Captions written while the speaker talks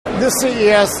This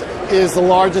CES is the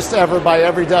largest ever by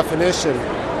every definition.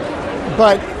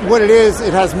 But what it is,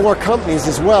 it has more companies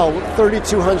as well,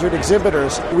 3,200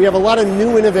 exhibitors. We have a lot of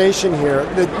new innovation here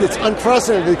that's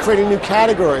unprecedented, creating new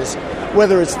categories,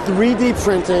 whether it's 3D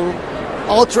printing,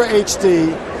 Ultra HD,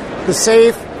 the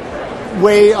safe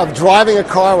way of driving a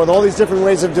car with all these different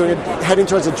ways of doing it, heading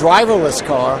towards a driverless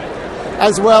car,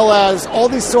 as well as all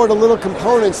these sort of little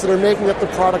components that are making up the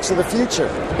products of the future.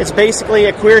 It's basically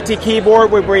a QWERTY keyboard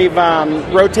where we've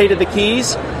rotated the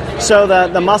keys, so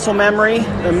the muscle memory,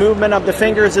 the movement of the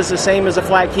fingers is the same as a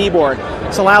flat keyboard.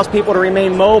 This allows people to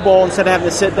remain mobile instead of having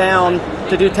to sit down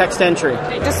to do text entry.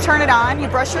 Just turn it on, you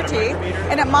brush your teeth,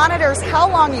 and it monitors how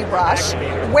long you brush,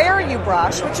 where you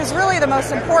brush, which is really the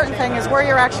most important thing, is where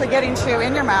you're actually getting to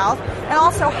in your mouth, and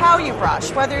also how you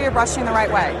brush, whether you're brushing the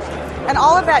right way. And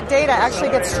all of that data actually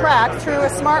gets tracked through a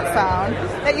smartphone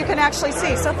that you can actually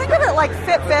see. So think of it like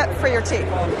Fitbit for your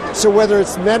teeth. So whether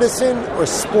it's medicine or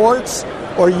sports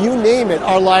or you name it,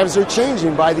 our lives are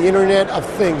changing by the Internet of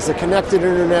Things, the connected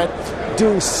Internet,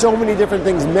 doing so many different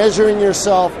things, measuring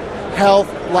yourself,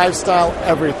 health, lifestyle,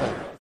 everything.